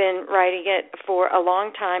 I've been writing it for a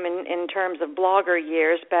long time in terms of blogger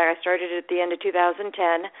years, but I started at the end of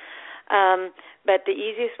 2010. But the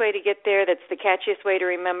easiest way to get there, that's the catchiest way to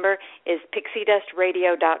remember, is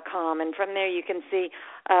PixieDustRadio.com. And from there you can see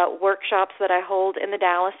workshops that I hold in the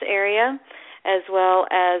Dallas area, as well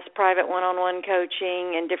as private one-on-one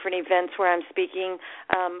coaching and different events where I'm speaking,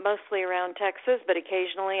 mostly around Texas, but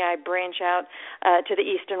occasionally I branch out to the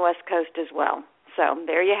East and West Coast as well. So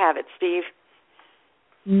there you have it, Steve.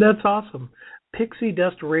 That's awesome.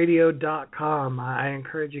 PixieDustRadio.com. I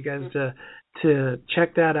encourage you guys to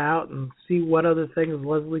check that out and see what other things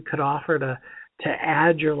Leslie could offer to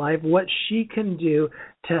add your life, what she can do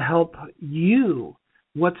to help you,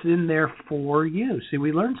 what's in there for you. See,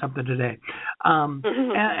 we learned something today.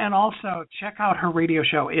 And also check out her radio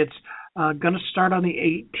show. It's going to start on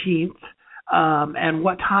the 18th. And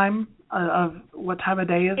what time of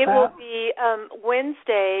day is that? It will be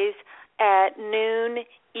Wednesdays at noon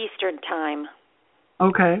Eastern time.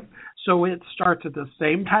 Okay, so it starts at the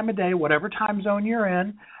same time of day, whatever time zone you're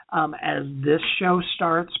in, as this show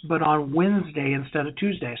starts, but on Wednesday instead of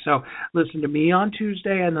Tuesday. So listen to me on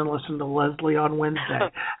Tuesday and then listen to Leslie on Wednesday.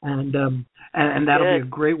 And that'll be a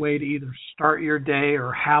great way to either start your day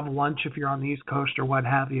or have lunch if you're on the East Coast or what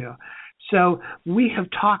have you. So we have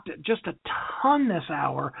talked just a ton this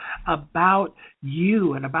hour about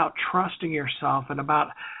you and about trusting yourself and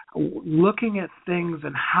about looking at things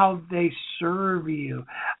and how they serve you.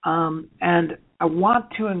 And I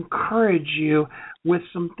want to encourage you with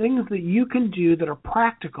some things that you can do that are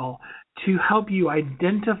practical to help you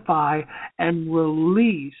identify and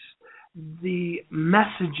release the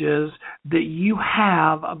messages that you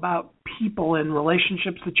have about people and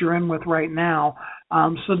relationships that you're in with right now,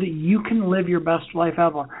 so that you can live your best life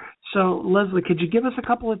ever. So, Leslie, could you give us a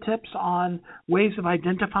couple of tips on ways of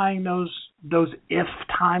identifying those if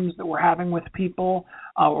times that we're having with people,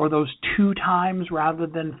 or those 2 times rather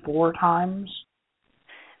than 4 times?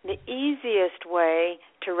 The easiest way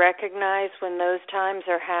to recognize when those times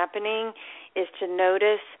are happening is to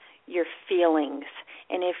notice your feelings.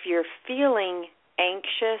 And if you're feeling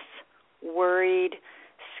anxious, worried,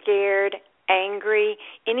 scared, angry,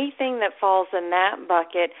 anything that falls in that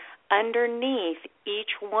bucket, underneath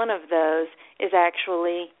each one of those is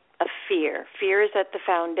actually a fear. Fear is at the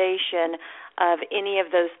foundation of any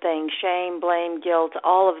of those things: shame, blame, guilt,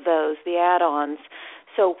 all of those, the add-ons.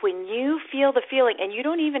 So when you feel the feeling, and you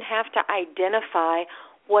don't even have to identify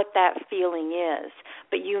what that feeling is,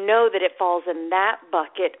 but you know that it falls in that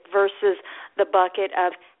bucket versus the bucket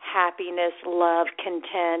of happiness, love,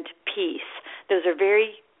 content, peace. Those are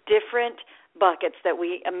very different buckets that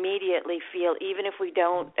we immediately feel, even if we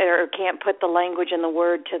don't or can't put the language and the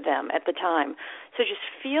word to them at the time. So just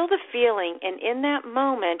feel the feeling, and in that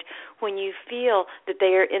moment when you feel that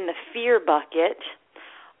they are in the fear bucket,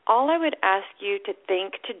 all I would ask you to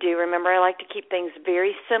think to do, remember I like to keep things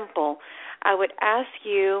very simple, I would ask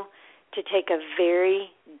you to take a very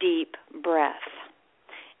deep breath.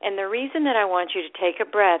 And the reason that I want you to take a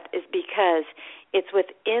breath is because it's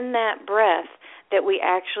within that breath that we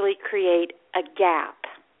actually create a gap.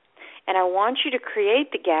 And I want you to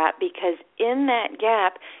create the gap because in that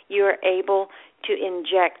gap you are able to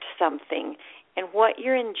inject something. And what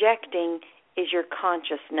you're injecting is your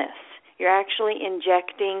consciousness. You're actually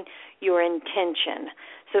injecting your intention.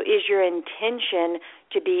 So is your intention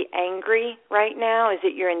to be angry right now? Is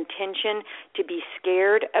it your intention to be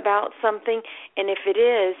scared about something? And if it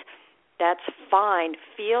is, that's fine.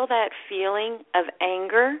 Feel that feeling of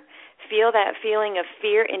anger. Feel that feeling of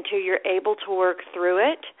fear until you're able to work through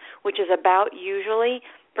it, which is about usually,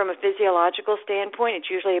 from a physiological standpoint, it's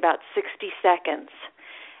usually about 60 seconds.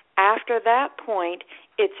 After that point,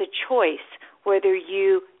 it's a choice whether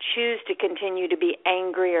you choose to continue to be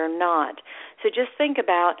angry or not. So just think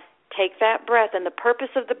about, take that breath, and the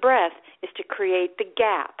purpose of the breath is to create the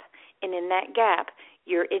gap. And in that gap,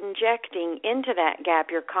 you're injecting into that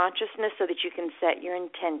gap your consciousness so that you can set your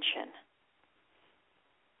intention.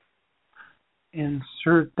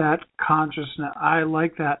 Insert that consciousness. I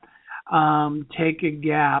like that. Take a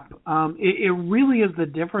gap. It really is the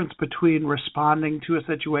difference between responding to a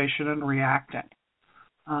situation and reacting.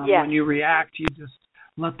 Yes. When you react, you just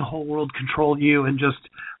let the whole world control you, and just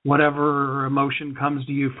whatever emotion comes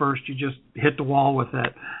to you first, you just hit the wall with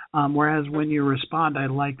it. Whereas when you respond, I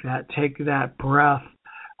like that. Take that breath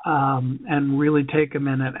and really take a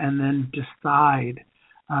minute and then decide.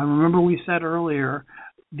 Remember we said earlier,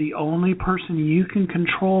 the only person you can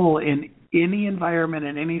control in any environment,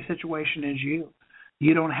 in any situation, is you.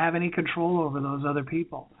 You don't have any control over those other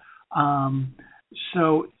people.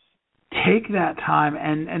 So take that time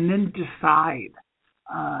and then decide.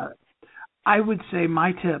 I would say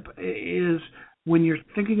my tip is, when you're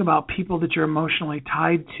thinking about people that you're emotionally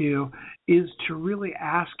tied to, is to really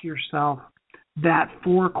ask yourself that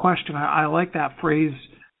 4 question. I like that phrase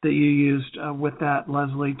that you used with that,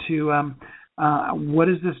 Leslie, to what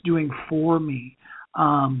is this doing for me?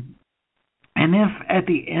 And if at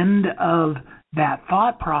the end of that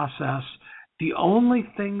thought process, the only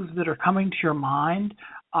things that are coming to your mind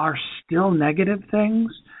are still negative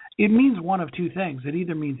things, it means one of 2 things. It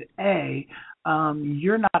either means A,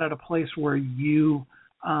 you're not at a place where you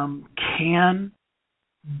can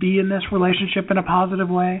be in this relationship in a positive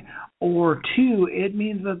way, or 2, it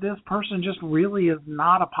means that this person just really is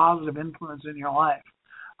not a positive influence in your life.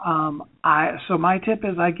 So my tip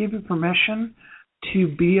is, I give you permission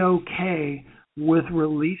to be okay with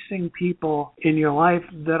releasing people in your life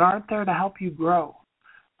that aren't there to help you grow.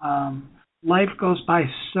 Life goes by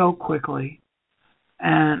so quickly,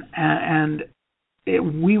 and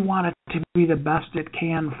we want it to be the best it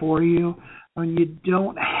can for you. And you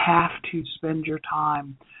don't have to spend your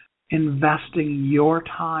time investing your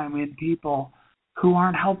time in people who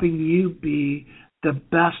aren't helping you be the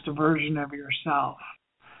best version of yourself.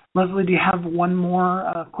 Leslie, do you have one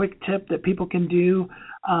more quick tip that people can do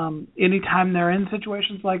anytime they're in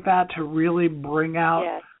situations like that to really bring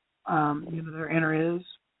out their inner is?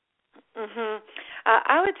 Mm-hmm.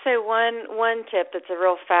 I would say one tip that's a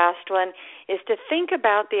real fast one is to think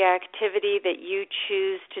about the activity that you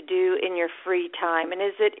choose to do in your free time. And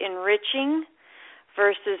is it enriching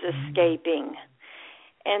versus escaping?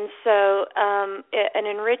 And so an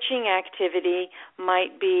enriching activity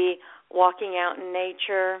might be walking out in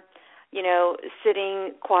nature,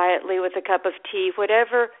 sitting quietly with a cup of tea,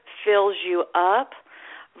 whatever fills you up.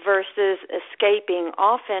 versus escaping.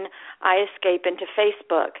 Often I escape into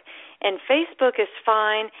Facebook. And Facebook is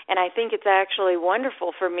fine, and I think it's actually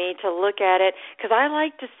wonderful for me to look at it because I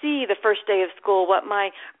like to see the first day of school, what my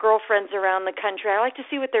girlfriends around the country, I like to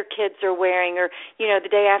see what their kids are wearing, or, the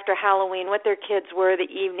day after Halloween, what their kids were the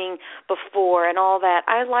evening before and all that.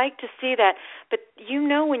 I like to see that. But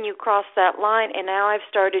when you cross that line, and now I've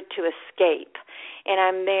started to escape, and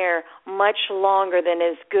I'm there much longer than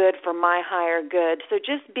is good for my higher good. So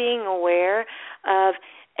just being aware of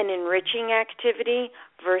an enriching activity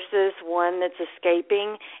versus one that's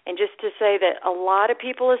escaping, and just to say that a lot of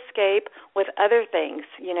people escape with other things,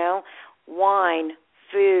 wine,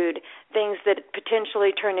 food, things that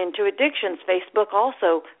potentially turn into addictions. Facebook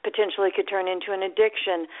also potentially could turn into an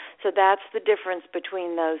addiction. So that's the difference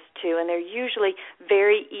between those two, and they're usually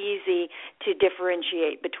very easy to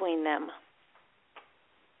differentiate between them.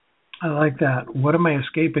 I like that. What am I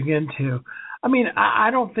escaping into? I mean,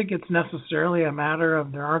 I don't think it's necessarily a matter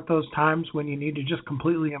of there aren't those times when you need to just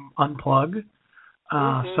completely unplug.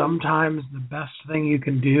 Sometimes the best thing you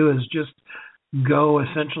can do is just go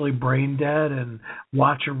essentially brain dead and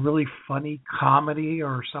watch a really funny comedy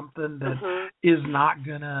or something that is not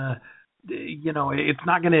going to, it's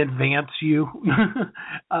not going to advance you.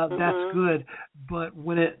 That's good. But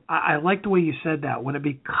I like the way you said that, when it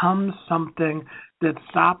becomes something that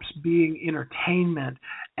stops being entertainment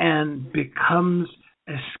and becomes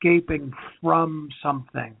escaping from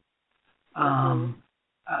something,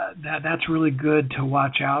 that's really good to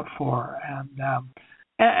watch out for.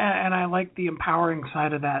 And I like the empowering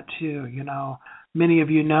side of that too. Many of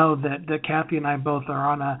you know that Kathy and I both are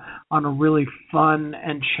on a really fun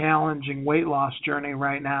and challenging weight loss journey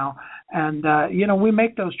right now. And, we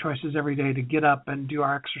make those choices every day to get up and do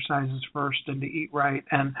our exercises first and to eat right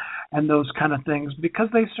and those kind of things because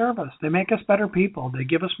they serve us. They make us better people. They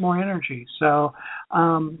give us more energy. So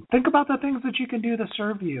think about the things that you can do to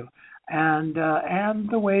serve you and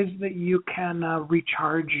the ways that you can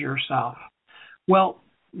recharge yourself. Well,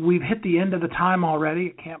 we've hit the end of the time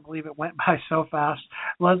already. I can't believe it went by so fast.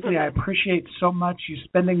 Leslie, I appreciate so much you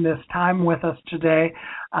spending this time with us today.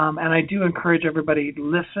 And I do encourage everybody to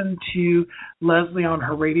listen to Leslie on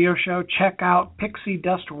her radio show. Check out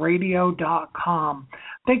PixieDustRadio.com.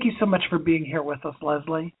 Thank you so much for being here with us,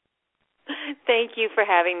 Leslie. Thank you for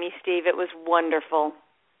having me, Steve. It was wonderful.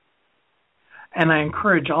 And I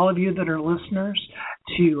encourage all of you that are listeners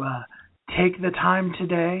to take the time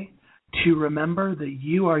today to remember that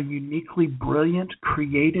you are uniquely brilliant,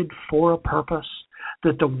 created for a purpose,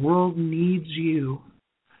 that the world needs you.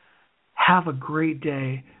 Have a great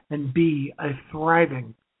day and be a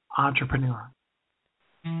thriving entrepreneur.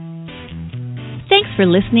 Thanks for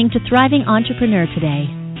listening to Thriving Entrepreneur today.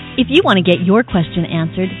 If you want to get your question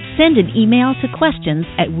answered, send an email to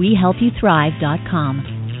questions@wehelpyouthrive.com.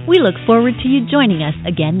 We look forward to you joining us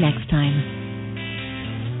again next time.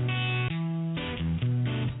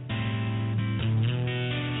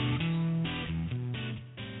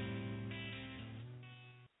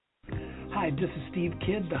 Hi, this is Steve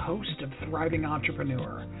Kidd, the host of Thriving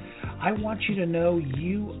Entrepreneur. I want you to know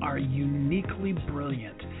you are uniquely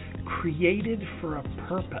brilliant, created for a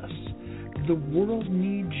purpose. The world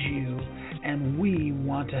needs you, and we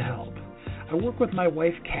want to help. I work with my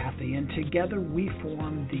wife, Kathy, and together we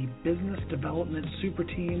form the business development super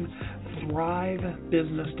team, Thrive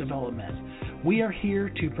Business Development. We are here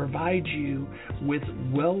to provide you with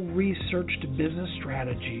well-researched business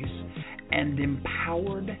strategies and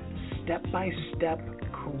empowered step-by-step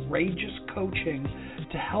courageous coaching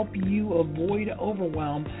to help you avoid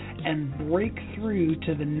overwhelm and break through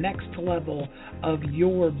to the next level of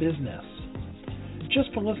your business.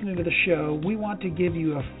 Just for listening to the show, we want to give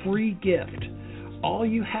you a free gift. All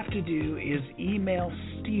you have to do is email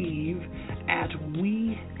Steve at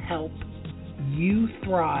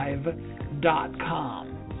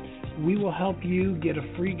wehelpyouthrive.com. We will help you get a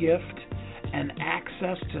free gift and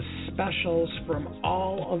access to specials from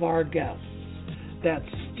all of our guests. That's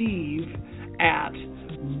Steve at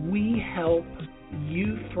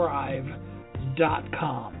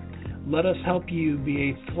wehelpyouthrive.com. Let us help you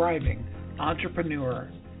be a thriving entrepreneur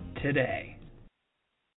today.